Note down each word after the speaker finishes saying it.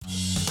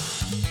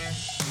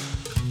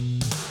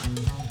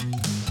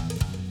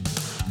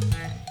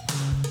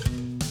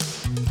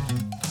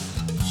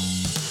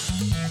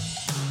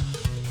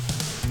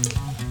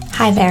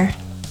Hi there.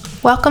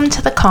 Welcome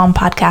to the Calm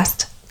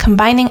Podcast,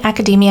 combining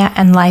academia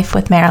and life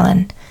with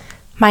Marilyn.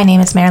 My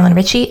name is Marilyn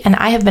Ritchie, and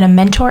I have been a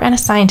mentor and a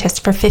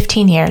scientist for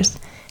 15 years,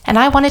 and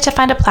I wanted to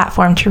find a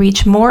platform to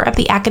reach more of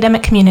the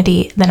academic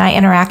community than I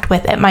interact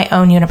with at my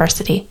own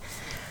university.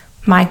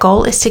 My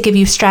goal is to give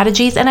you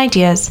strategies and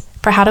ideas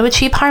for how to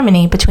achieve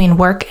harmony between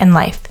work and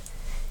life.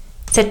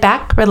 Sit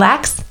back,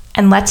 relax,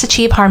 and let's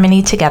achieve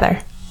harmony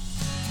together.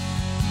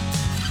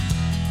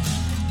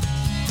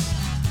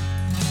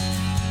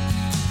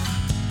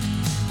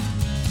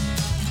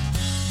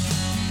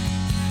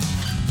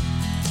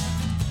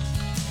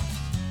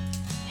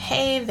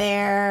 Hey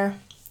there.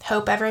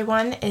 Hope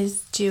everyone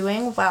is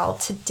doing well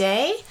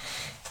today.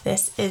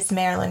 This is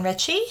Marilyn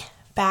Ritchie,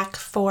 back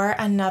for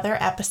another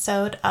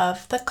episode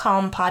of the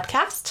Calm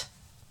Podcast.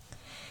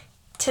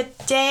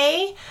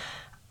 Today,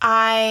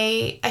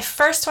 I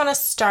first want to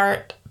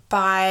start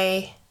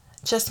by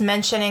just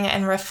mentioning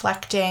and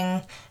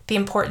reflecting the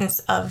importance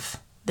of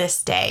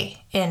this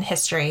day in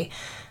history.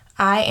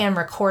 I am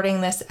recording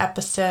this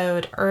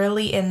episode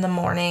early in the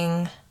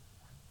morning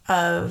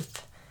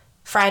of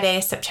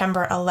Friday,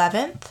 September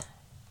 11th,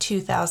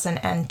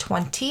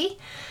 2020.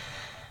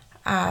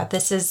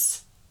 This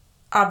is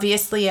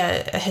obviously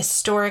a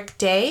historic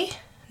day,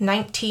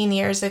 19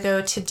 years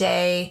ago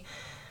today,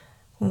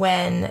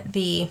 when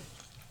the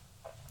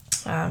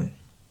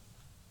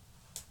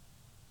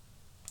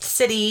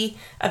city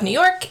of New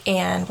York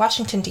and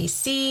Washington,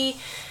 D.C.,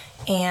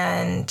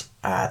 and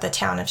the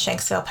town of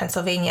Shanksville,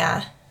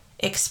 Pennsylvania,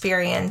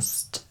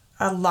 experienced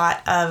a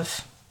lot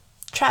of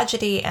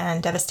tragedy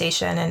and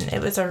devastation, and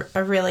it was a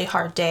really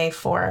hard day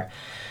for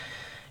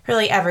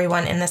really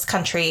everyone in this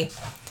country.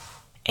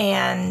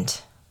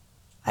 And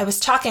I was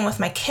talking with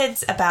my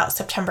kids about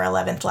September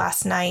 11th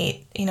last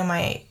night. You know,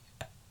 my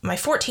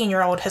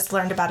 14-year-old has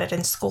learned about it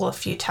in school a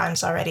few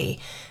times already,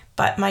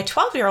 but my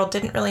 12-year-old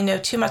didn't really know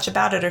too much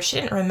about it, or she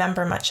didn't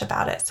remember much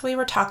about it. So we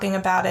were talking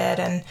about it,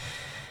 and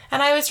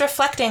I was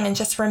reflecting and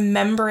just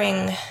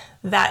remembering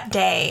that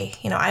day.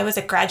 You know, I was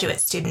a graduate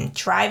student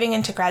driving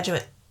into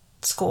graduate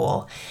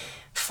school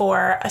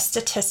for a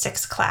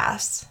statistics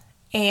class,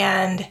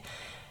 and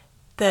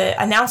the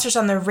announcers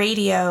on the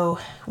radio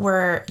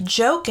were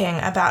joking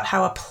about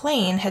how a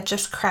plane had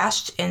just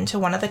crashed into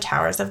one of the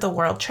towers of the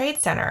World Trade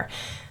Center.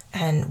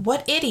 And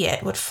what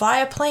idiot would fly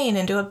a plane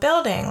into a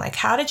building? Like,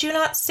 how did you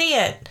not see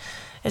it?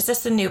 Is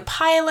this a new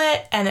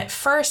pilot? And at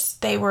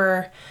first they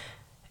were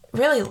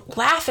really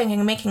laughing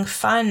and making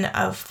fun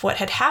of what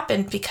had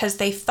happened because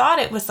they thought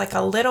it was like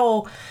a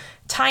little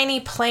tiny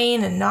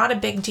plane and not a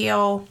big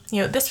deal.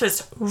 You know, this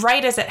was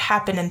right as it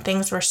happened and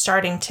things were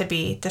starting to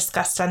be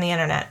discussed on the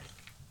internet.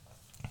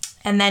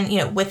 And then, you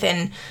know,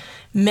 within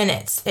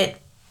minutes,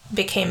 it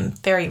became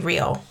very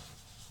real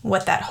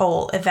what that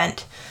whole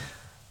event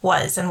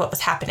was and what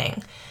was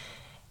happening.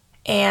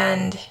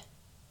 And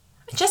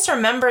I just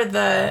remember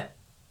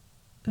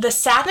the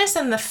sadness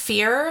and the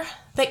fear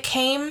that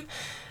came,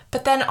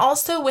 but then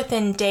also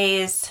within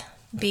days,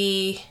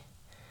 the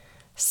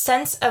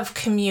sense of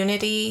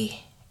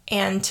community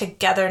and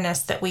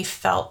togetherness that we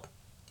felt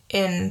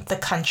in the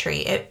country.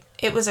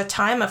 It was a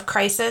time of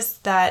crisis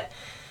that,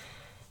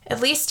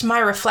 at least my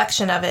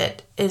reflection of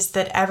it, is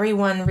that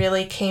everyone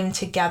really came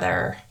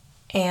together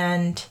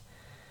and,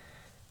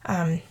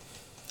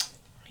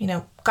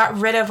 got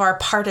rid of our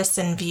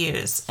partisan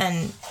views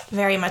and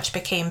very much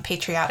became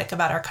patriotic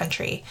about our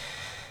country.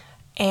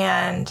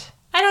 And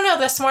I don't know,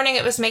 this morning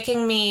it was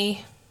making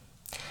me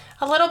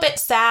a little bit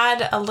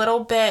sad, a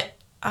little bit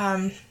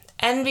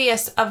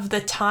envious of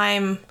the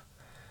time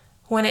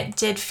when it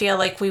did feel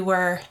like we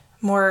were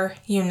more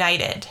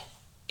united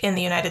in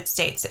the United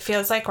States. It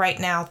feels like right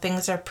now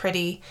things are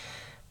pretty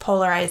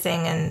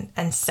polarizing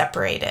and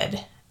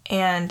separated.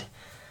 And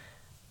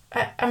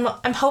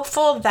I'm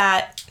hopeful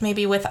that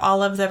maybe with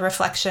all of the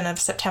reflection of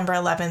September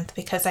 11th,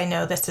 because I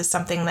know this is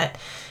something that,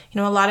 you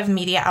know, a lot of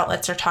media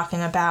outlets are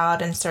talking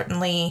about, and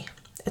certainly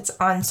it's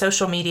on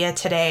social media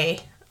today,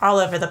 all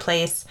over the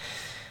place,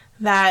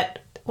 that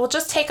we'll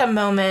just take a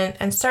moment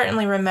and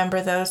certainly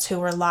remember those who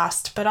were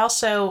lost, but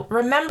also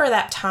remember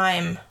that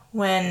time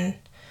when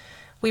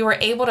we were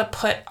able to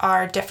put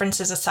our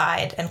differences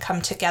aside and come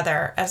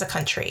together as a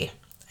country.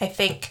 I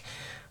think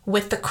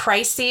with the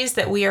crises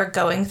that we are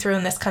going through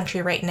in this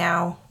country right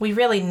now, we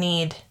really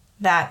need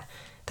that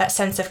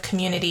sense of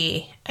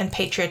community and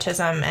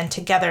patriotism and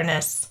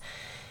togetherness.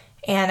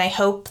 And I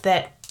hope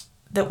that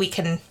we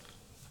can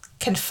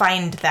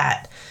find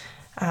that.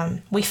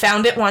 We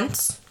found it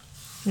once,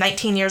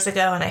 19 years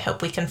ago, and I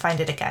hope we can find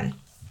it again.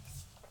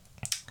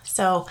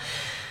 So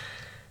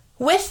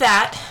with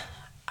that,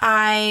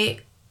 I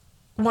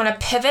want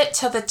to pivot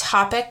to the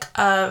topic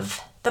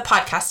of the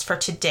podcast for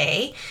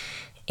today.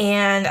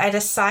 And I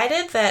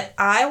decided that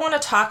I want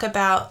to talk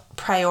about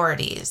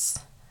priorities.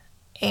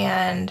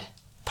 And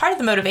part of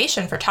the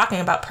motivation for talking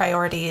about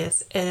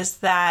priorities is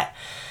that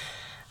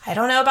I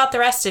don't know about the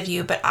rest of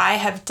you, but I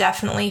have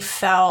definitely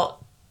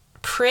felt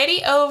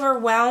pretty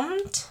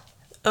overwhelmed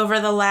over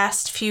the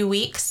last few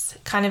weeks,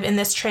 kind of in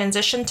this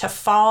transition to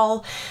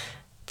fall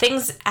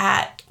Things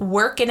at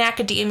work and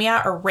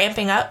academia are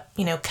ramping up.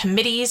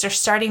 Committees are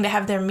starting to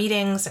have their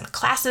meetings and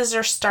classes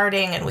are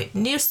starting and we have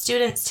new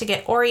students to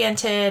get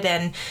oriented,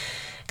 and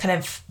kind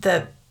of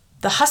the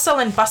hustle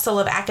and bustle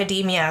of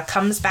academia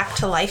comes back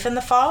to life in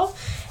the fall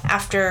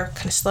after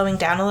kind of slowing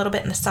down a little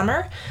bit in the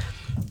summer.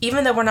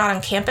 Even though we're not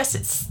on campus,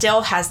 it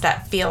still has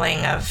that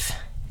feeling of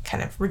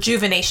kind of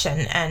rejuvenation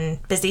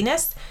and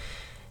busyness.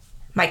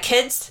 My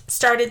kids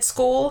started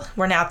school.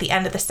 We're now at the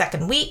end of the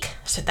second week,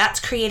 so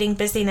that's creating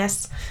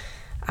busyness.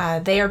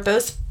 They are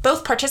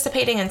both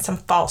participating in some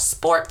fall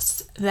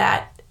sports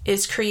that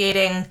is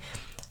creating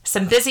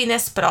some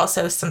busyness, but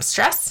also some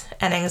stress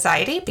and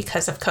anxiety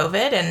because of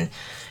COVID,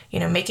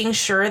 and making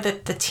sure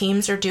that the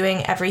teams are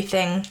doing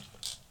everything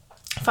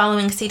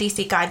following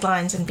CDC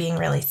guidelines and being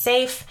really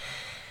safe.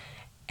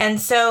 And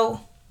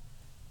so,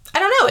 I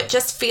don't know, it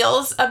just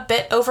feels a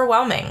bit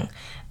overwhelming.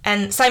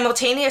 And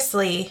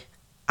simultaneously,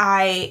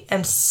 I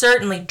am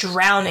certainly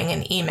drowning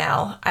in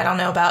email. I don't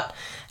know about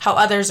how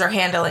others are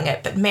handling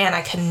it, but man,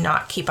 I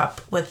cannot keep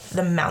up with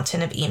the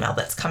mountain of email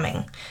that's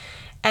coming.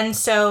 And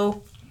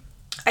so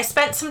I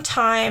spent some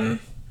time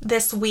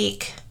this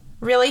week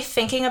really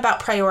thinking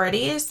about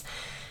priorities.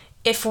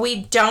 If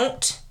we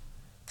don't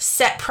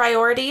set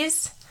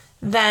priorities,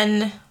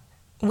 then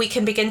we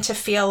can begin to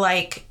feel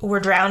like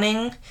we're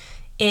drowning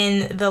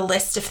in the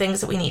list of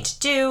things that we need to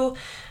do.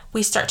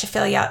 We start to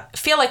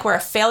feel like we're a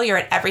failure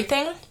at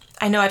everything.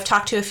 I know I've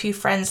talked to a few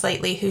friends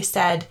lately who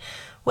said,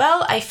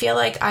 well, I feel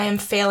like I am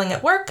failing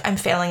at work, I'm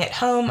failing at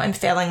home, I'm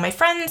failing my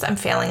friends, I'm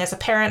failing as a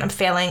parent, I'm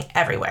failing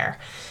everywhere.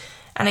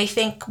 And I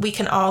think we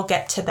can all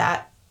get to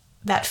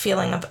that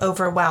feeling of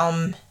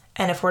overwhelm.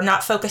 And if we're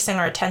not focusing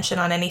our attention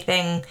on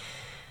anything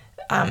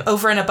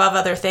over and above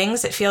other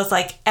things, it feels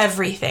like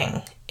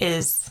everything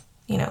is,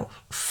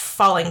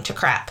 falling to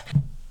crap.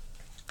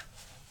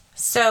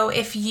 So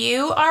if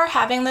you are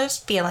having those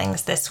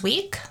feelings this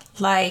week,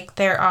 like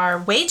there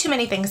are way too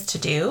many things to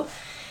do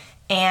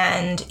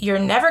and you're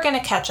never going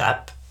to catch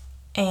up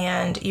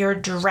and you're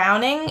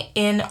drowning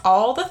in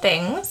all the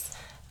things,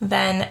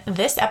 then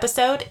this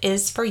episode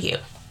is for you.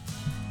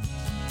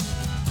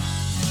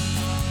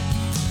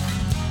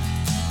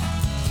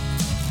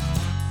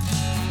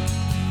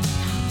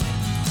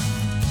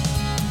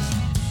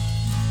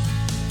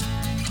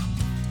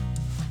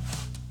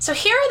 So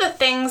here are the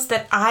things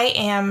that I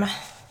am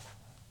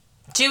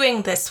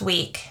doing this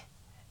week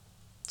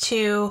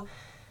to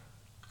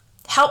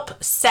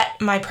help set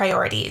my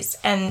priorities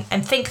and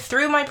think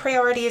through my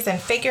priorities and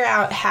figure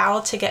out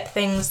how to get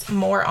things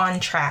more on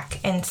track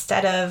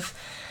instead of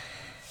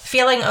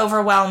feeling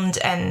overwhelmed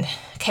and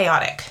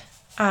chaotic.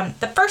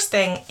 The first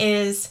thing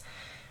is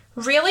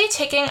really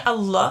taking a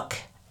look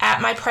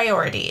at my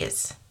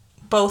priorities,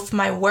 both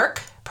my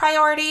work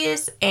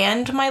priorities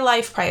and my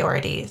life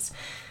priorities.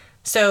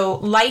 So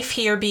life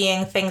here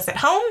being things at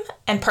home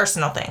and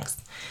personal things.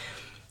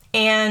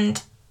 And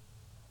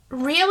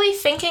really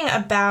thinking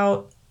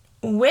about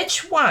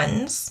which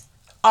ones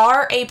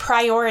are a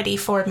priority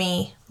for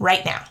me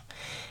right now.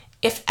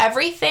 If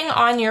everything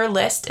on your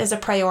list is a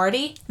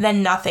priority,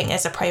 then nothing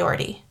is a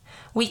priority.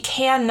 We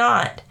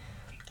cannot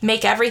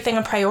make everything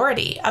a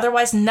priority.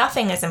 Otherwise,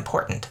 nothing is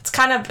important. It's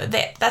kind of,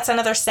 that's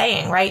another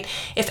saying, right?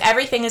 If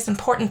everything is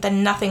important,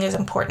 then nothing is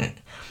important.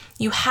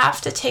 You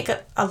have to take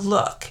a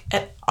look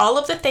at all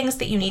of the things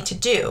that you need to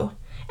do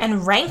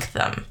and rank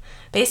them.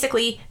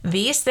 Basically,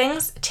 these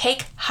things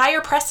take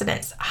higher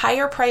precedence,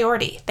 higher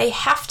priority. They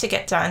have to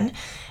get done,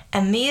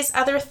 and these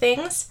other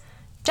things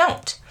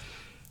don't.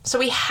 So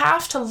we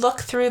have to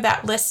look through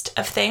that list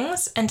of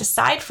things and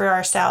decide for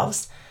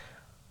ourselves,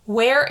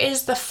 where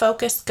is the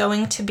focus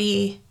going to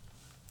be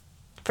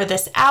for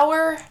this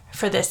hour,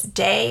 for this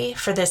day,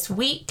 for this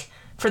week,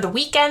 for the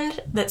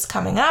weekend that's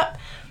coming up?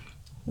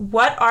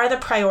 What are the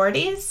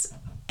priorities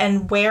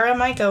and where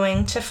am I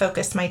going to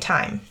focus my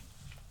time?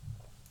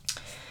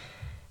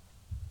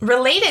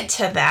 Related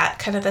to that,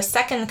 kind of the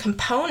second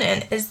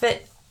component is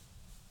that,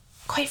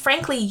 quite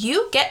frankly,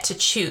 you get to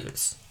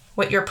choose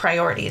what your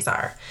priorities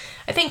are.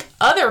 I think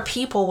other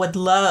people would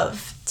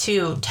love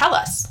to tell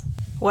us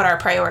what our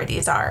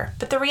priorities are,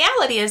 but the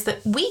reality is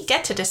that we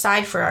get to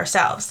decide for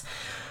ourselves.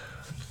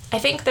 I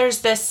think there's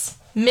this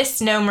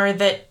misnomer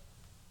that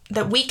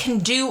we can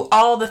do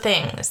all the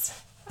things.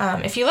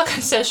 If you look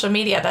on social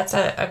media, that's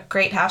a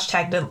great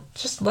hashtag to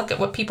just look at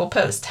what people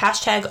post.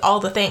 Hashtag all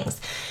the things.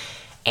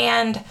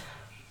 And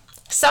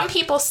some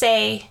people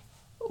say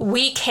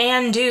we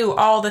can do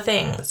all the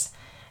things.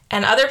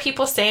 And other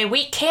people say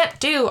we can't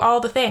do all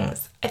the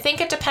things. I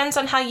think it depends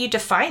on how you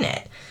define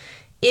it.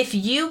 If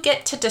you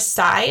get to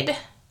decide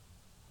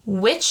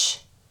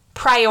which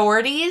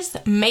priorities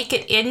make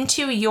it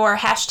into your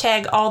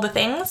hashtag all the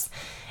things,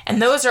 and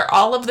those are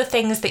all of the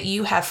things that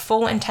you have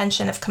full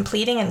intention of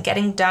completing and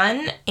getting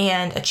done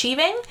and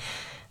achieving,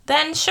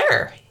 then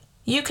sure,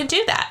 you can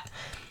do that.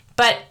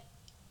 But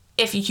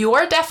if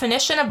your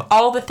definition of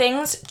all the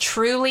things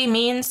truly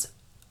means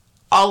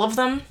all of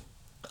them,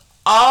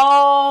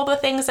 all the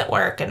things at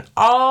work and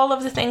all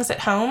of the things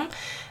at home,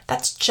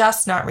 that's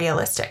just not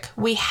realistic.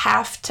 We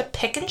have to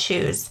pick and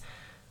choose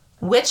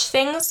which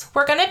things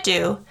we're going to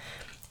do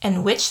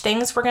and which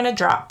things we're going to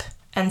drop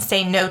and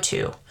say no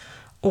to,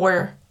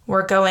 or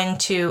we're going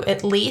to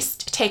at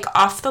least take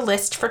off the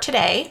list for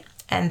today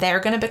and they're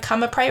going to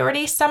become a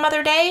priority some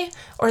other day,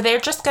 or they're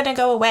just going to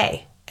go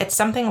away. It's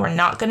something we're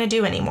not going to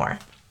do anymore.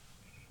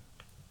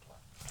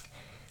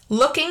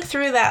 Looking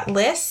through that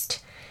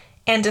list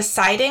and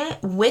deciding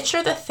which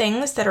are the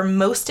things that are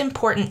most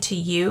important to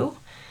you,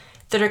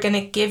 that are going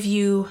to give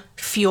you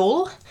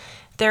fuel,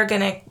 they're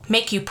going to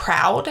make you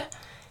proud,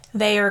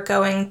 they are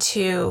going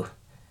to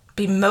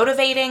be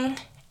motivating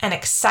and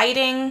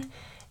exciting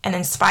and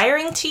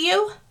inspiring to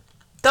you.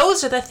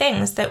 Those are the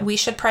things that we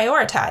should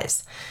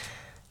prioritize.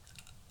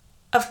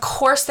 Of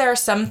course, there are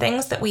some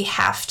things that we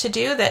have to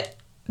do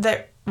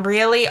that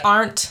really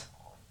aren't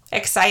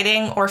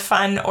exciting or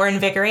fun or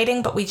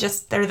invigorating, but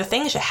they're the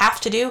things you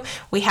have to do.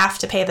 We have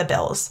to pay the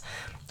bills.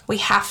 We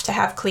have to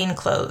have clean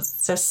clothes.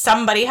 So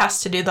somebody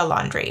has to do the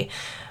laundry.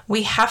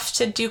 We have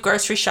to do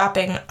grocery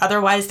shopping.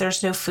 Otherwise,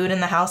 there's no food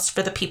in the house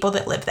for the people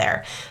that live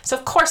there. So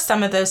of course,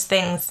 some of those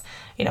things,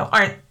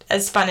 aren't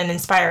as fun and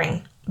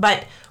inspiring.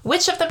 But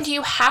which of them do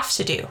you have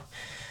to do?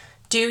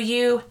 Do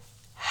you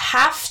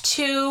have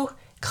to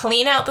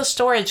clean out the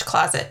storage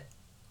closet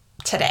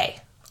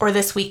today or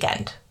this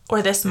weekend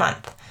or this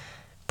month?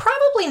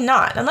 Probably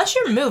not. Unless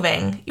you're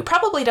moving, you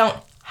probably don't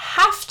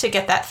have to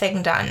get that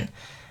thing done.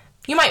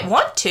 You might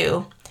want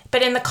to,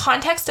 but in the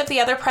context of the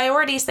other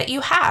priorities that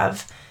you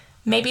have,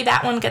 maybe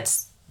that one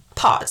gets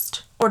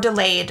paused or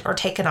delayed or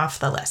taken off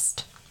the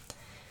list.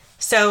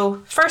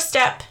 So first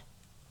step,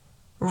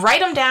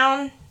 write them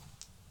down,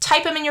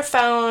 type them in your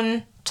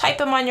phone, type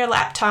them on your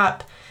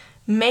laptop,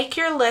 make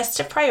your list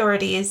of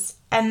priorities,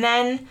 and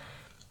then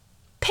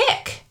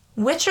pick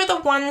which are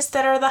the ones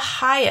that are the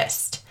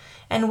highest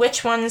and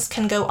which ones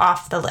can go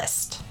off the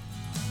list.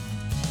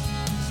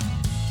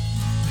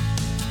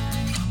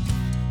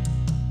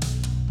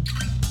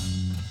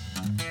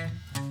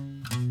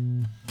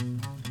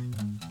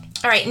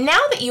 All right, now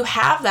that you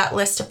have that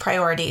list of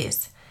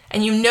priorities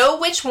and you know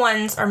which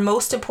ones are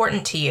most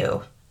important to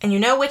you and you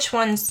know which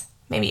ones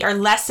maybe are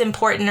less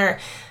important or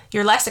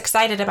you're less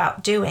excited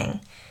about doing,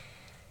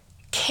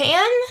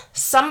 can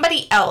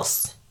somebody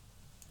else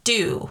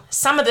do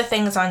some of the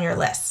things on your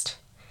list?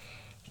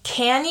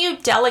 Can you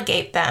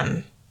delegate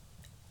them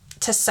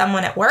to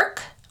someone at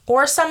work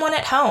or someone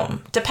at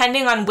home,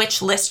 depending on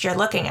which list you're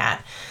looking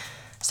at?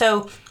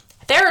 So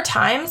there are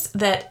times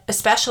that,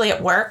 especially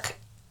at work,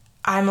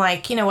 I'm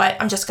like, you know what,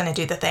 I'm just going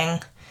to do the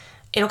thing.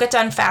 It'll get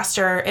done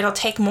faster. It'll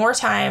take more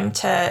time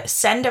to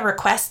send a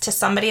request to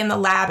somebody in the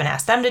lab and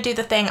ask them to do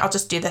the thing. I'll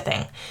just do the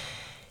thing.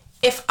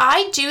 If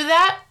I do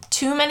that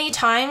too many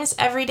times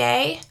every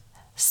day,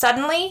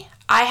 suddenly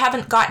I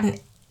haven't gotten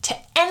to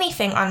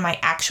anything on my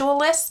actual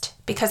list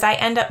because I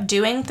end up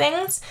doing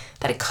things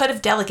that I could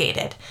have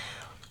delegated.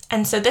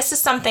 And so this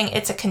is something,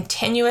 it's a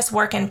continuous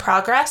work in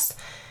progress.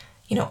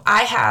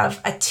 I have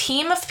a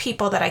team of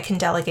people that I can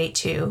delegate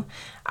to.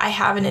 I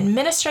have an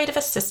administrative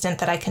assistant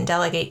that I can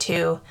delegate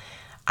to.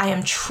 I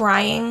am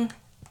trying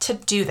to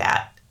do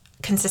that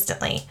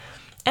consistently.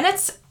 And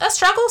it's a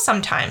struggle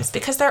sometimes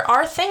because there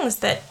are things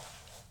that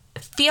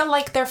feel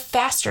like they're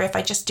faster if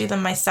I just do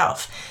them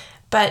myself.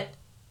 But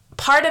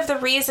part of the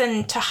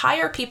reason to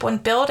hire people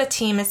and build a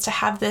team is to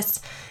have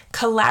this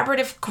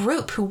collaborative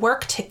group who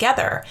work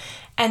together.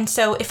 And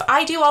so if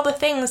I do all the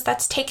things,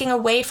 that's taking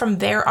away from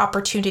their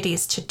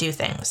opportunities to do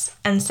things.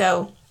 And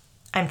so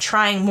I'm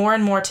trying more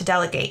and more to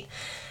delegate.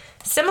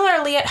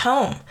 Similarly at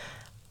home,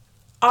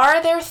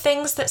 are there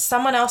things that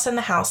someone else in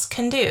the house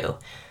can do?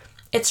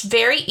 It's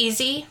very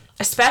easy,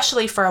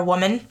 especially for a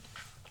woman,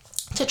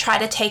 to try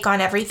to take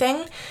on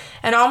everything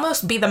and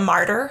almost be the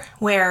martyr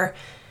where,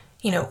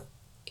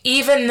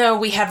 even though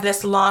we have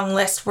this long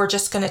list, we're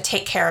just going to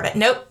take care of it.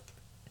 Nope.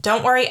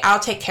 Don't worry,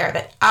 I'll take care of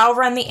it. I'll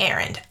run the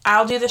errand.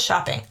 I'll do the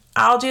shopping.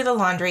 I'll do the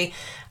laundry.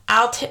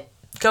 I'll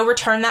go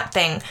return that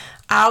thing.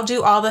 I'll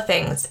do all the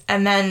things.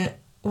 And then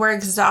we're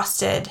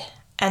exhausted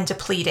and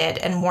depleted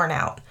and worn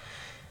out.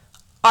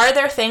 Are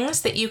there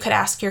things that you could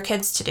ask your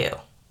kids to do,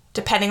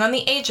 depending on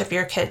the age of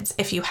your kids,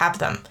 if you have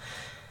them?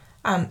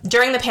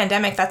 During the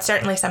pandemic, that's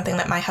certainly something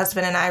that my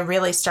husband and I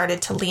really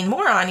started to lean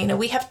more on.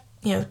 We have,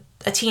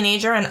 a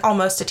teenager and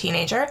almost a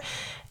teenager.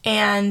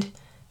 And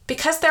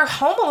because they're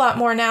home a lot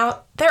more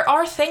now, there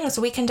are things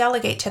we can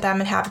delegate to them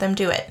and have them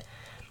do it.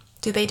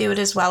 Do they do it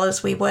as well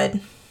as we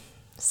would?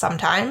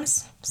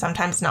 Sometimes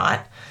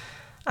not.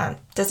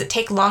 Does it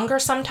take longer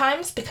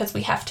sometimes because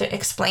we have to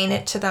explain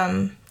it to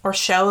them or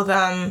show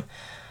them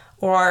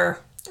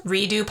or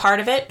redo part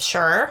of it?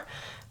 Sure.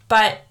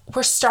 But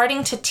we're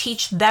starting to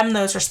teach them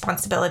those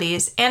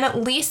responsibilities. And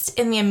at least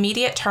in the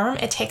immediate term,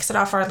 it takes it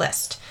off our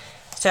list.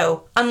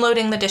 So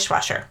unloading the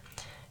dishwasher.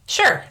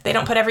 Sure, they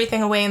don't put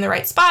everything away in the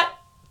right spot.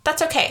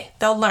 That's okay.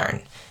 They'll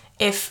learn.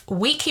 If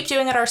we keep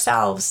doing it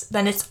ourselves,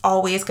 then it's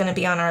always going to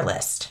be on our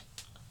list.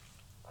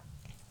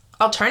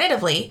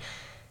 Alternatively,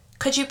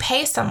 could you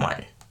pay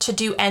someone to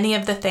do any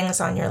of the things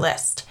on your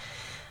list?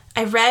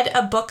 I read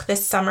a book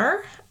this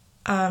summer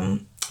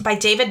by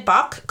David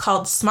Bach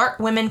called Smart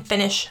Women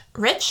Finish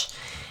Rich.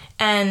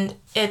 And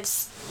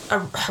it's a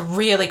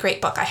really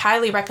great book. I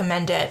highly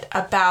recommend it,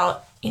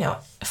 about,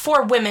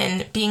 for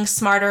women being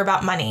smarter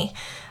about money.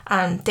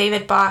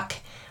 David Bach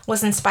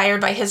was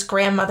inspired by his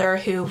grandmother,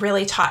 who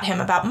really taught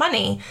him about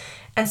money.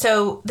 And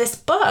so this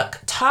book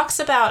talks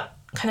about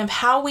kind of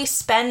how we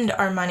spend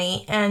our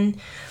money. And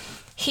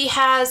he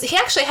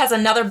actually has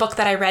another book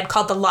that I read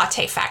called The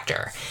Latte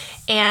Factor.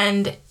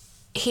 And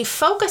he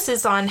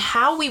focuses on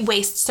how we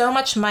waste so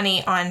much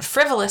money on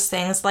frivolous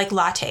things like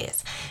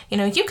lattes.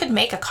 You could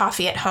make a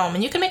coffee at home,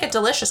 and you could make a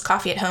delicious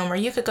coffee at home, or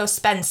you could go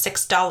spend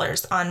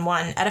 $6 on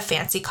one at a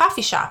fancy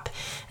coffee shop.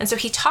 And so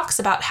he talks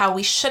about how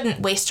we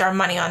shouldn't waste our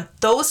money on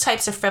those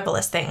types of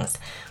frivolous things.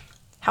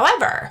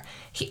 However,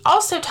 he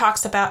also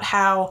talks about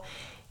how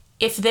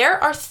if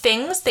there are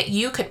things that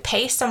you could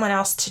pay someone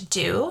else to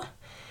do,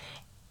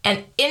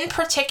 and in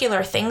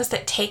particular things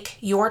that take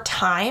your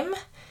time,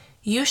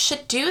 you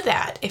should do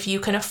that if you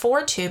can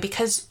afford to,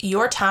 because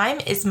your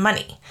time is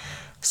money.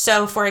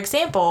 So, for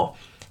example,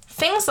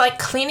 things like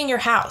cleaning your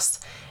house,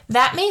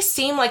 that may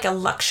seem like a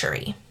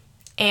luxury,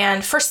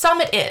 and for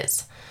some it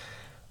is.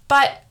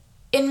 But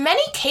in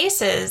many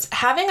cases,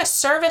 having a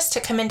service to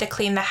come in to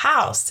clean the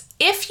house,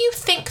 if you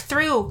think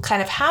through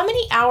kind of how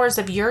many hours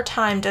of your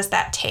time does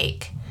that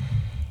take,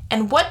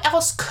 and what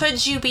else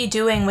could you be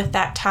doing with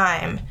that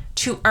time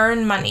to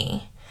earn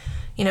money?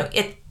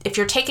 If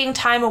you're taking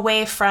time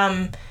away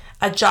from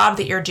a job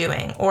that you're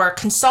doing, or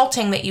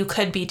consulting that you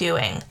could be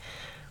doing,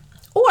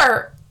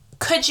 or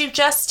could you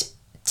just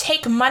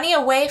take money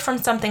away from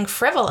something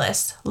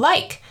frivolous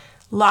like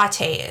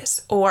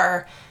lattes,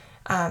 or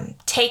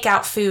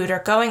takeout food, or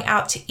going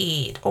out to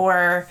eat,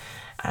 or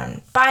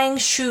buying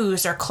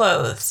shoes or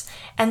clothes,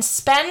 and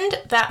spend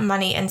that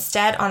money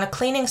instead on a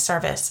cleaning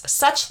service,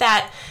 such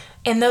that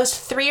in those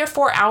 3 or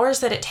 4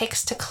 hours that it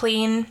takes to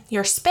clean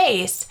your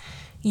space,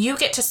 you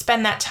get to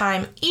spend that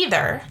time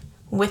either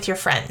with your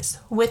friends,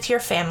 with your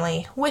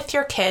family, with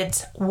your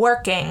kids,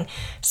 working,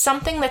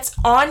 something that's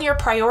on your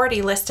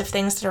priority list of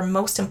things that are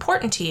most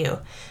important to you,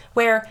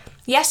 where,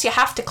 yes, you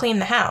have to clean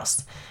the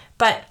house,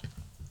 but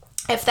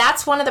if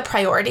that's one of the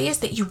priorities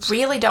that you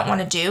really don't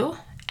want to do,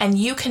 and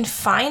you can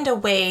find a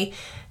way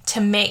to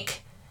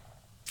make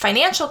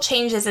financial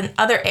changes in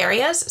other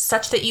areas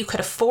such that you could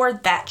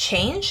afford that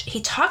change, he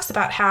talks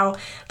about how,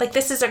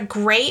 this is a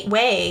great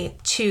way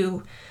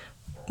to,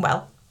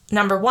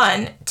 number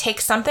one, take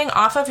something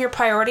off of your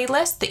priority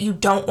list that you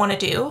don't want to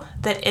do,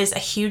 that is a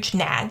huge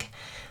nag.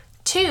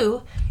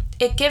 2,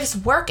 it gives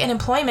work and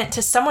employment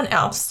to someone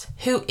else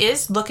who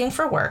is looking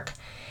for work.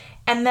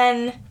 And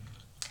then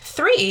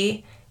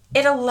 3,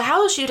 it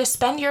allows you to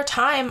spend your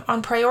time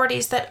on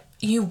priorities that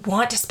you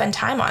want to spend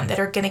time on, that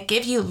are going to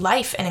give you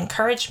life and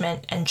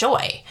encouragement and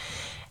joy.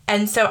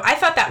 And so I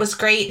thought that was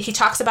great. He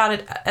talks about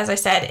it, as I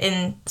said,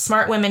 in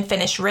Smart Women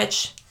Finish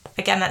Rich.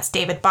 Again, that's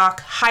David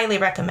Bach. Highly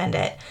recommend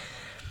it.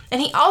 And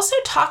he also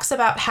talks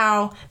about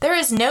how there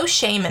is no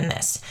shame in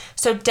this.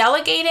 So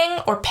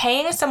delegating or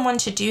paying someone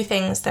to do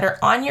things that are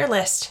on your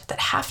list that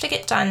have to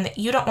get done that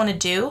you don't want to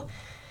do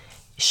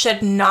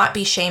should not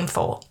be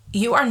shameful.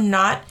 You are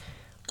not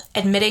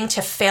admitting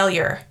to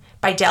failure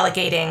by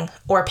delegating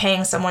or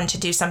paying someone to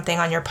do something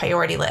on your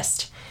priority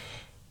list.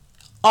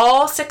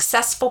 All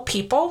successful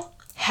people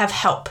have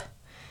help.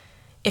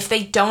 If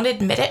they don't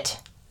admit it,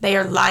 they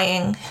are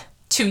lying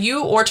to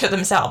you or to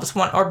themselves,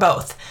 one or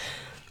both.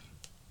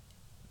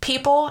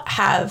 People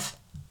have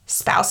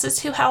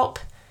spouses who help.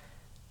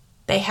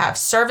 They have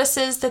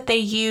services that they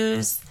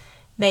use.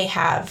 They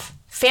have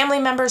family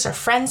members or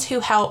friends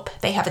who help.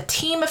 They have a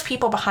team of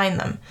people behind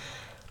them.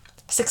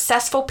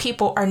 Successful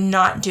people are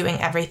not doing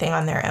everything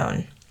on their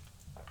own.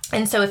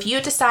 And so if you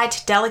decide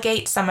to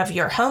delegate some of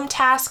your home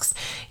tasks,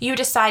 you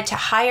decide to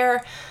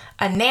hire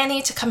a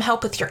nanny to come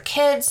help with your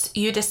kids,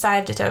 you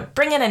decide to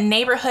bring in a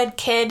neighborhood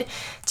kid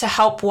to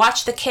help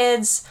watch the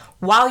kids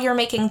while you're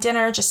making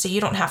dinner just so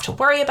you don't have to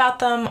worry about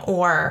them,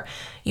 or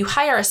you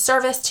hire a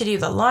service to do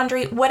the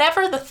laundry,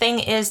 whatever the thing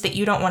is that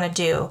you don't want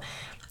to do,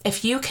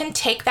 if you can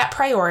take that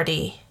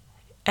priority,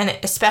 and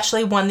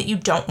especially one that you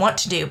don't want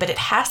to do, but it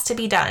has to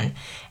be done,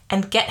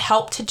 and get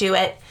help to do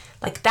it,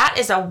 that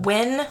is a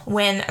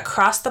win-win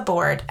across the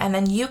board, and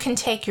then you can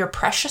take your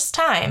precious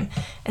time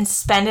and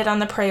spend it on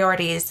the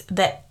priorities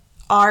that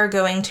are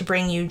going to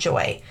bring you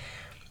joy.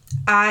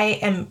 I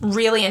am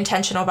really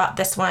intentional about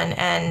this one,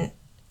 and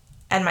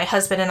my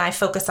husband and I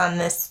focus on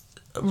this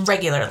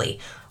regularly.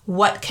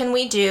 What can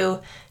we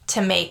do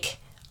to make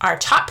our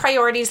top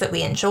priorities that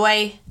we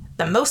enjoy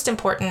the most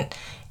important,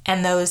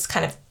 and those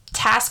kind of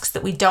tasks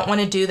that we don't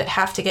want to do that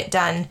have to get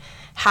done,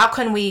 how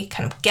can we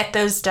kind of get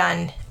those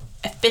done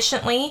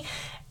efficiently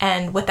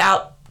and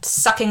without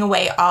sucking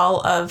away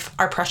all of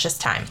our precious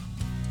time?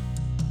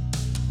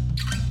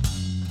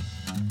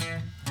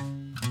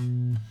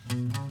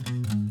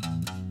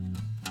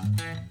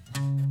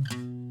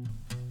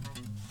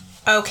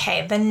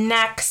 Okay, the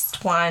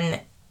next one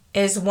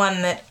is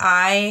one that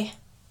I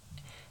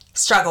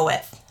struggle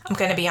with. I'm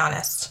going to be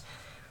honest.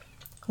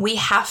 We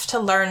have to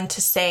learn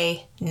to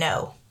say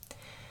no.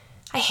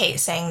 I hate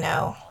saying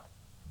no.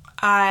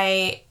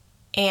 I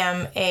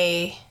am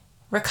a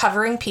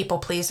recovering people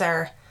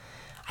pleaser.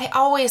 I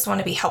always want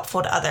to be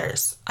helpful to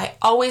others. I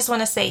always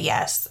want to say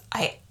yes.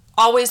 I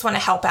always want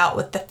to help out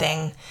with the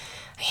thing.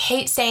 I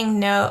hate saying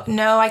no.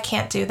 No, I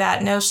can't do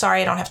that. No,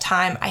 sorry, I don't have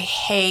time. I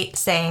hate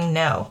saying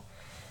no.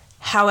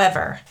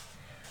 However,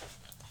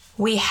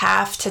 we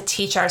have to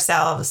teach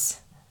ourselves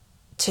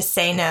to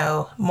say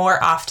no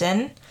more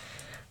often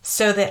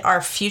so that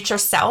our future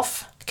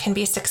self can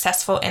be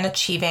successful in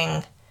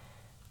achieving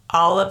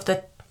all of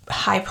the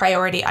high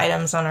priority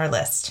items on our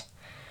list.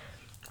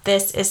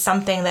 This is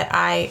something that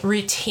I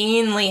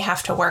routinely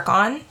have to work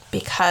on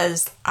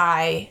because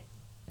I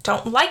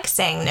don't like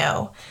saying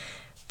no,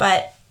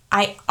 but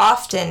I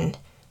often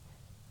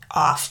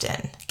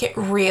get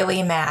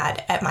really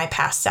mad at my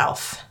past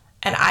self.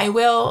 And I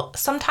will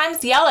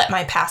sometimes yell at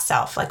my past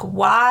self, like,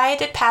 why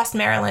did past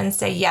Marilyn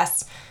say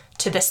yes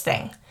to this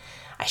thing?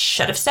 I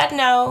should have said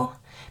no,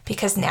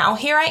 because now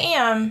here I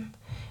am.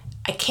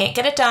 I can't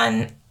get it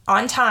done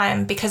on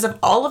time because of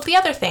all of the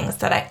other things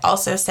that I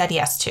also said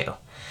yes to.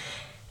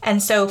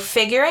 And so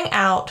figuring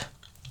out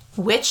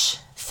which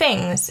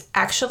things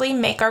actually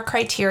make our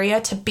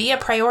criteria to be a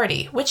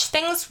priority, which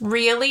things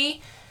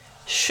really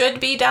should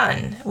be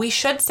done, we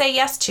should say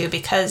yes to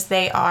because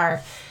they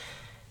are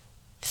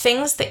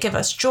things that give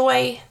us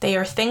joy. They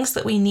are things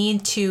that we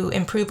need to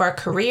improve our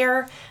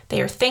career.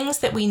 They are things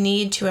that we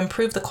need to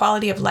improve the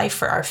quality of life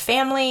for our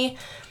family.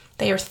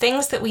 They are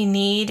things that we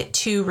need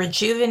to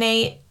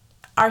rejuvenate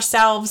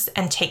ourselves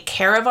and take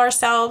care of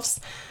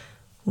ourselves.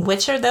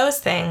 Which are those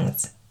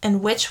things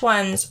and which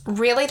ones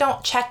really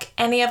don't check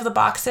any of the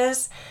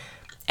boxes,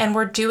 and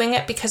we're doing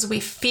it because we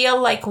feel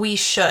like we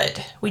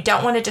should. We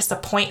don't want to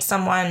disappoint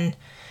someone.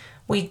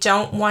 We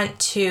don't want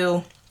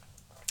to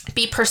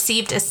be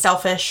perceived as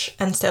selfish,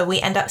 and so we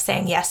end up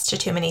saying yes to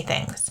too many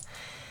things.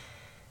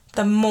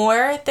 The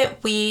more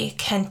that we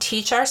can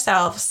teach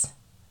ourselves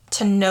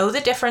to know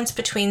the difference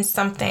between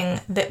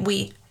something that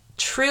we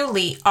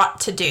truly ought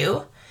to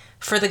do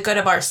for the good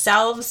of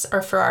ourselves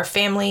or for our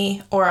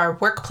family or our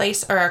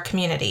workplace or our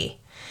community,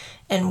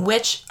 and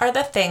which are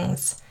the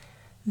things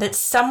that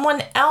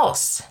someone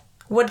else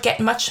would get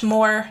much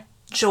more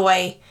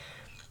joy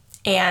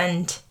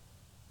and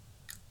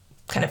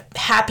kind of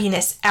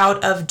happiness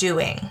out of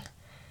doing,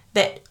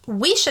 that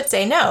we should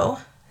say no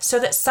so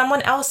that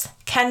someone else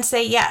can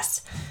say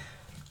yes.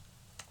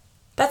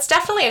 That's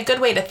definitely a good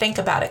way to think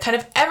about it. Kind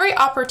of every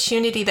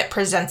opportunity that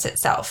presents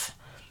itself,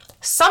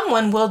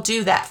 someone will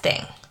do that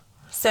thing.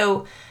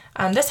 So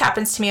this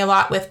happens to me a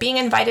lot with being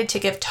invited to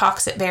give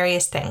talks at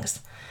various things.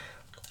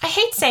 I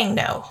hate saying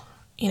no.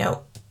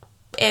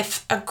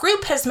 If a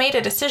group has made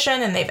a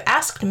decision and they've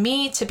asked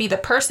me to be the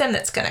person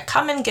that's going to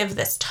come and give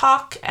this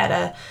talk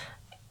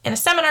in a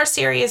seminar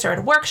series or at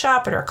a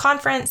workshop or a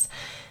conference,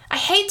 I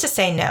hate to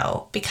say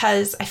no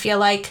because I feel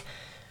like,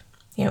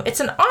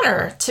 it's an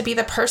honor to be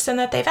the person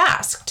that they've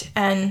asked.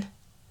 And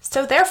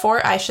so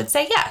therefore I should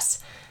say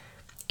yes.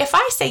 If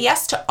I say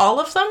yes to all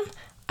of them,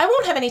 I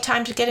won't have any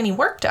time to get any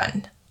work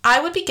done.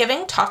 I would be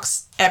giving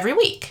talks every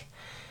week.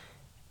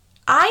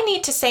 I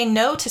need to say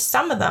no to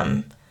some of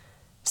them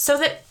so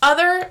that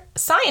other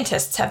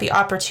scientists have the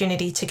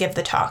opportunity to give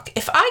the talk.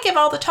 If I give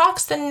all the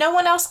talks, then no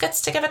one else gets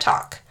to give a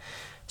talk.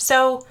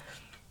 So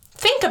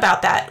think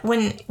about that.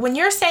 When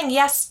you're saying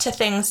yes to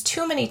things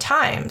too many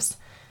times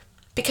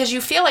because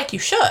you feel like you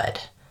should,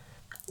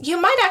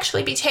 you might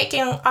actually be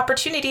taking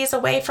opportunities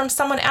away from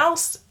someone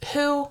else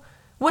who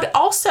would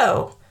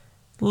also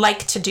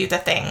like to do the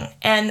thing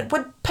and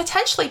would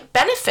potentially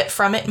benefit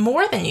from it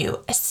more than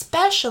you,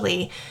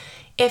 especially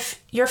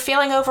if you're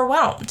feeling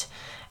overwhelmed.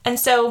 And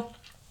so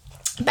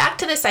back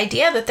to this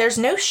idea that there's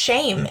no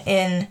shame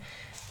in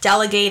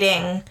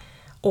delegating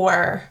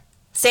or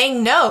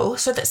saying no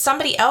so that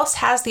somebody else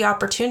has the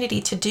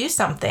opportunity to do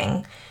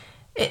something.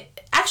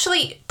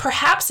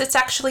 Perhaps it's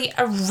actually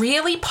a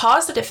really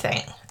positive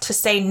thing to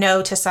say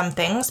no to some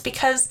things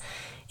because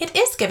it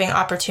is giving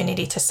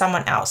opportunity to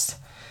someone else.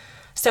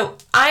 So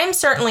I'm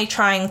certainly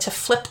trying to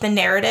flip the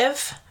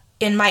narrative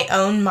in my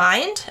own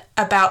mind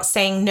about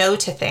saying no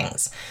to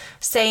things,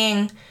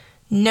 saying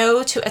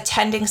no to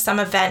attending some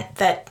event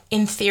that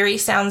in theory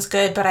sounds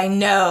good, but I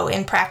know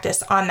in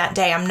practice on that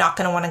day I'm not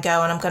going to want to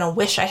go and I'm going to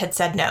wish I had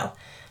said no.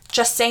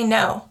 Just say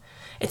no.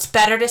 It's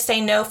better to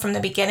say no from the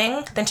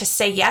beginning than to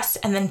say yes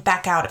and then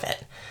back out of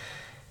it.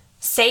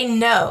 Say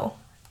no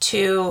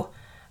to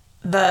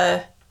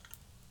the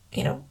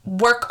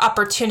work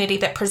opportunity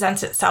that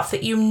presents itself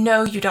that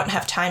you don't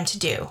have time to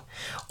do.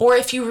 Or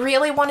if you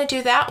really want to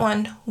do that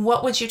one,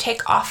 what would you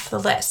take off the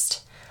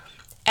list?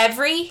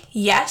 Every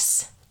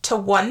yes to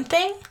one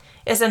thing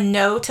is a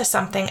no to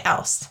something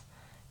else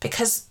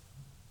because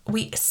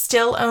we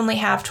still only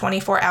have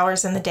 24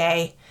 hours in the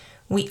day.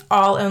 We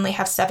all only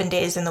have 7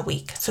 days in the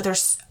week. So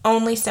there's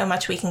only so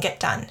much we can get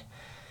done.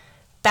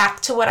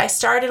 Back to what I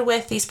started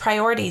with, these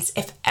priorities.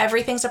 If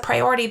everything's a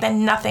priority,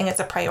 then nothing is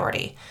a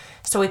priority.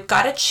 So we've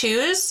got to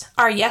choose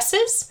our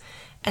yeses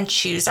and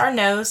choose our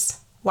nos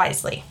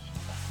wisely.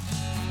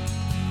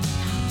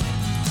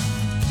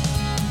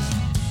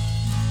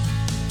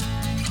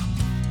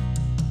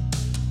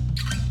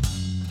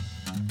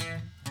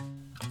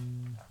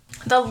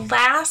 the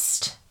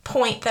last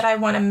point that I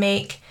want to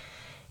make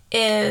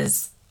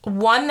is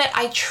one that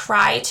I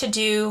try to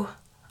do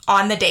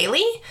on the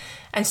daily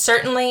and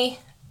certainly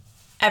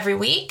every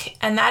week,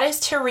 and that is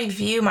to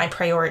review my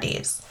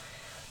priorities.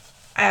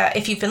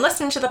 If you've been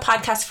listening to the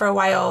podcast for a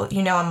while,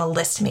 you know I'm a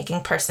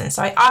list-making person.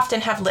 So I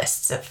often have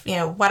lists of,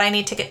 what I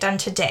need to get done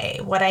today,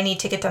 what I need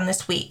to get done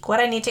this week,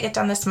 what I need to get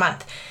done this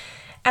month.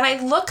 And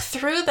I look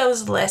through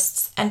those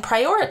lists and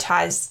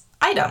prioritize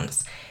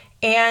items.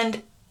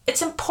 And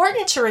it's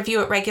important to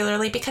review it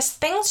regularly because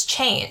things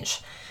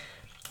change,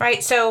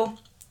 right? So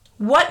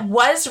what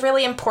was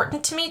really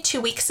important to me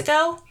 2 weeks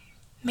ago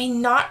may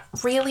not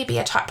really be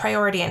a top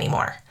priority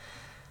anymore.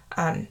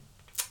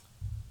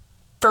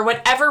 For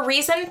whatever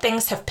reason,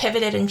 things have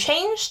pivoted and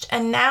changed,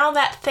 and now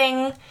that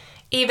thing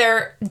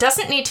either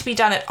doesn't need to be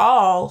done at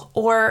all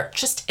or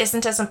just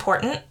isn't as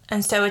important,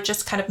 and so it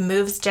just kind of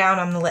moves down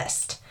on the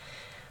list.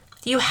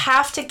 You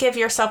have to give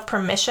yourself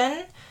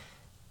permission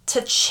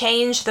to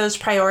change those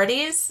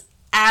priorities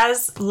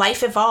as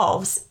life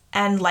evolves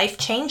and life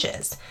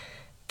changes.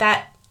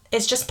 That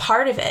is just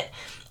part of it.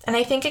 And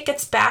I think it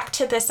gets back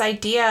to this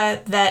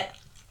idea that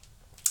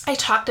I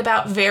talked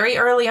about very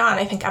early on,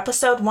 I think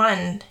episode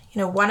 1,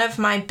 one of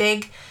my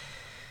big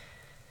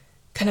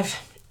kind of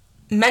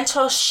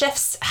mental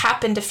shifts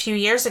happened a few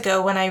years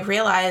ago when I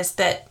realized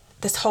that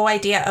this whole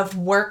idea of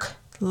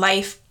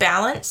work-life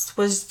balance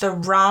was the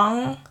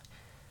wrong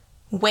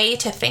way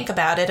to think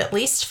about it, at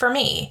least for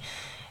me.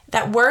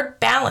 That word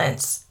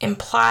balance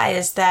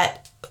implies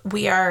that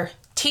we are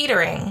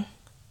teetering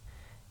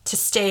to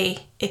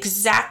stay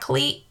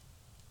exactly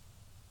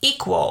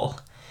equal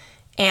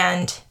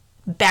and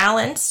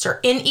balanced or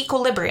in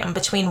equilibrium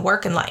between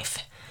work and life.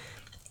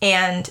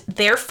 And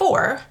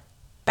therefore,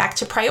 back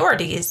to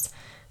priorities,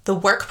 the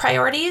work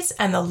priorities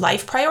and the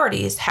life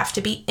priorities have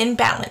to be in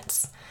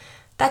balance.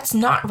 That's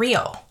not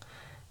real.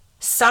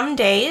 Some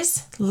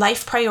days,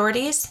 life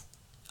priorities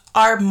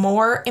are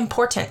more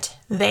important.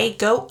 They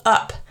go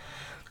up.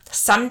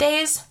 Some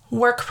days,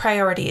 work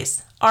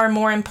priorities are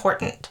more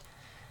important.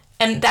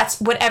 And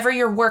that's whatever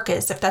your work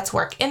is, if that's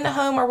work in the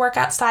home or work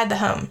outside the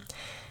home.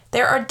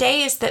 There are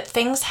days that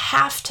things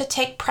have to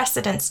take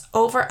precedence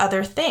over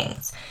other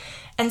things.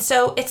 And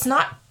so it's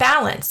not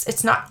balance,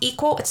 it's not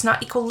equal, it's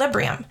not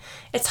equilibrium,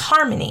 it's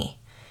harmony.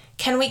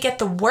 Can we get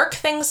the work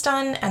things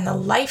done and the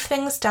life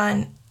things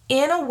done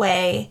in a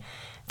way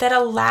that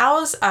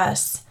allows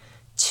us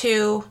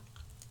to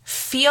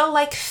feel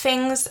like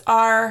things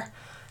are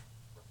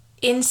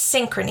in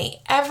synchrony?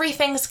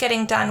 Everything's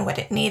getting done what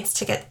it needs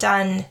to get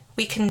done.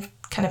 We can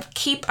kind of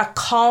keep a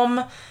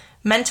calm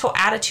mental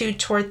attitude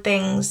toward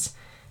things.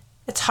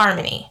 It's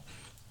harmony.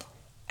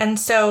 And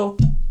so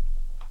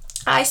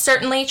I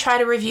certainly try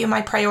to review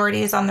my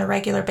priorities on the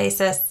regular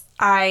basis.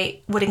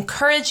 I would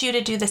encourage you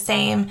to do the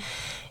same.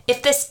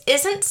 If this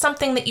isn't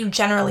something that you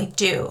generally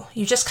do,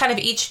 you just kind of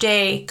each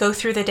day go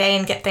through the day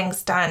and get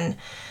things done,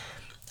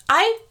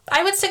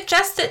 I would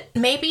suggest that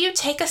maybe you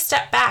take a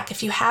step back.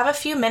 If you have a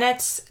few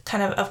minutes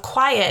kind of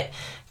quiet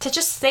to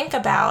just think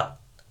about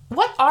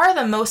what are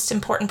the most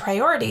important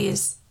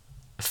priorities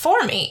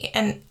for me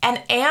and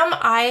am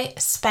I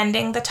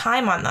spending the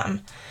time on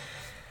them?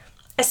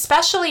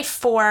 Especially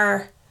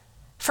for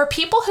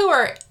people who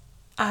are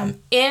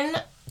in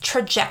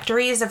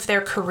trajectories of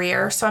their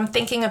career. So I'm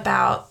thinking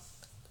about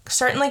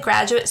certainly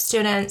graduate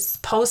students,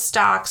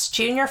 postdocs,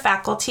 junior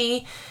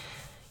faculty.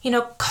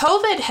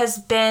 COVID has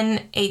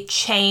been a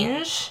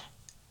change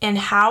in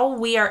how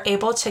we are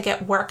able to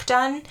get work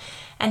done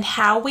and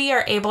how we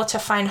are able to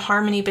find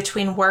harmony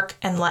between work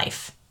and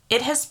life.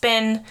 It has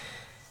been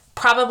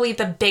probably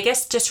the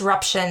biggest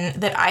disruption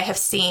that I have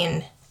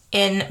seen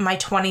in my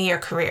 20-year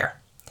career.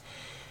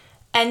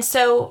 And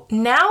so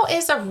now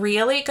is a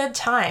really good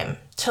time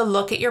to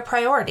look at your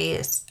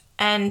priorities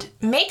and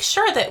make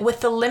sure that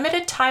with the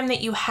limited time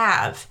that you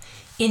have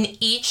in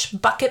each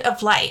bucket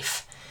of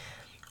life,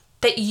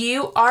 that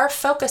you are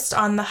focused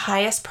on the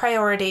highest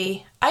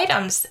priority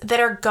items that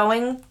are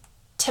going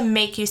to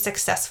make you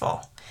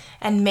successful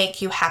and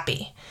make you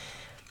happy.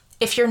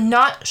 If you're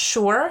not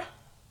sure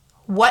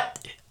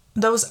what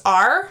those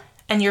are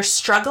and you're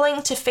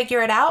struggling to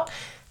figure it out,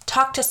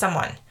 talk to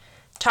someone.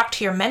 Talk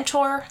to your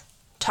mentor,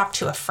 talk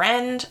to a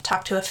friend,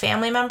 talk to a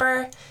family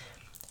member.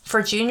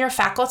 For junior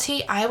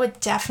faculty, I would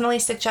definitely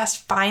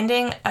suggest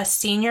finding a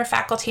senior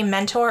faculty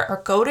mentor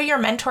or go to your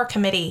mentor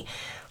committee.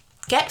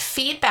 Get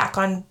feedback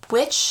on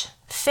which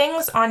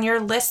things on your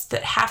list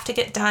that have to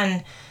get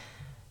done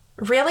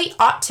really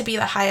ought to be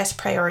the highest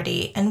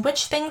priority and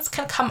which things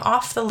can come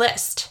off the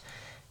list.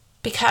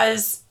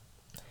 Because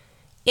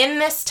in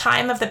this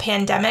time of the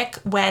pandemic,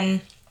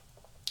 when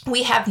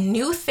we have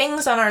new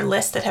things on our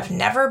list that have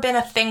never been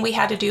a thing we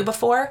had to do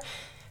before,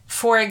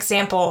 for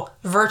example,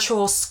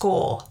 virtual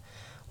school.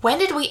 When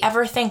did we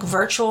ever think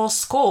virtual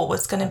school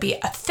was going to be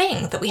a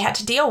thing that we had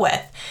to deal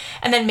with?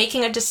 And then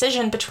making a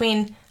decision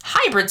between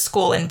hybrid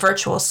school and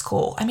virtual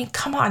school. I mean,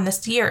 come on,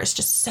 this year is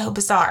just so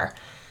bizarre.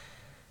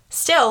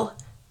 Still,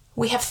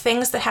 we have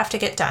things that have to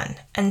get done.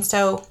 And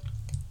so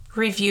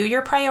review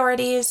your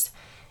priorities.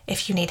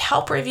 If you need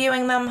help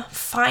reviewing them,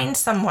 find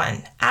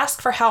someone,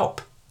 ask for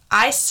help.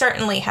 I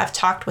certainly have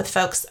talked with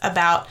folks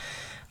about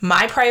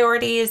my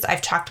priorities.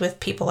 I've talked with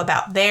people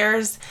about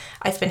theirs.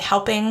 I've been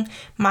helping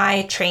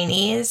my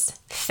trainees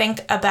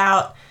think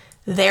about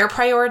their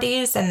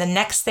priorities and the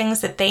next things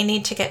that they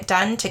need to get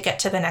done to get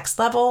to the next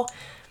level.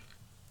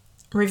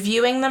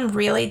 Reviewing them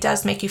really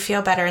does make you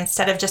feel better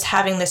instead of just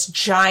having this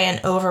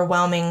giant,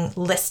 overwhelming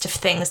list of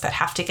things that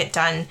have to get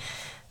done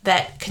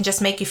that can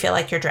just make you feel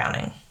like you're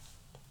drowning.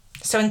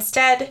 So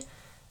instead,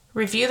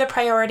 review the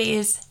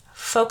priorities,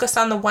 focus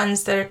on the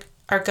ones that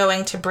are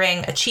going to bring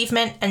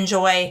achievement and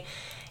joy,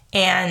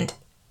 and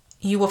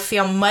you will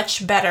feel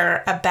much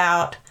better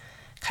about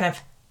kind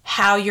of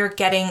how you're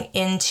getting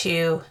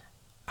into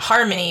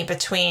harmony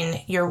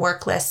between your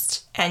work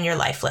list and your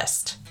life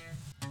list.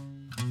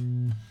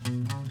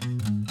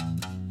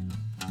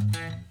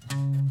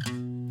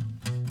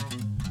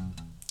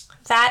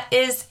 That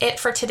is it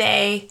for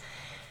today.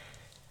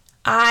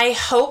 I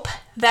hope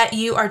that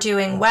you are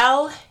doing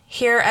well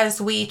here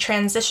as we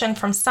transition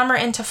from summer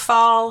into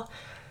fall.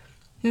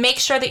 Make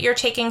sure that you're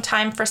taking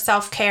time for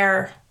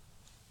self-care.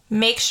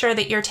 Make sure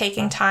that you're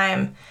taking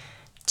time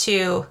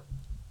to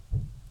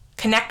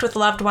connect with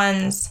loved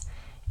ones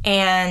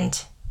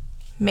and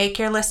make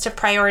your list of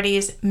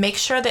priorities. Make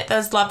sure that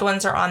those loved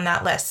ones are on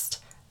that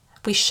list.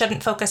 We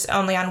shouldn't focus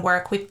only on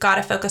work. We've got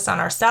to focus on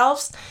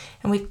ourselves,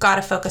 and we've got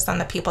to focus on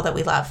the people that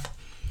we love.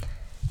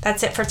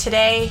 That's it for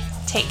today.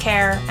 Take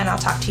care, and I'll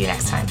talk to you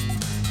next time.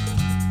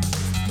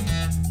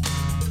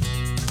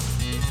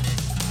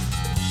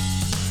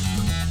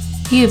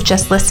 You've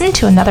just listened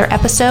to another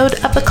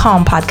episode of the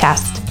Calm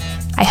Podcast.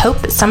 I hope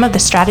that some of the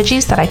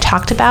strategies that I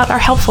talked about are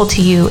helpful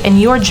to you in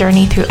your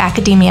journey through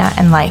academia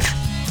and life.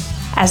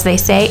 As they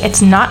say,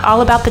 it's not all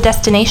about the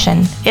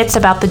destination, it's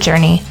about the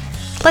journey.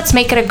 Let's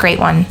make it a great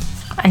one.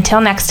 Until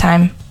next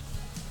time.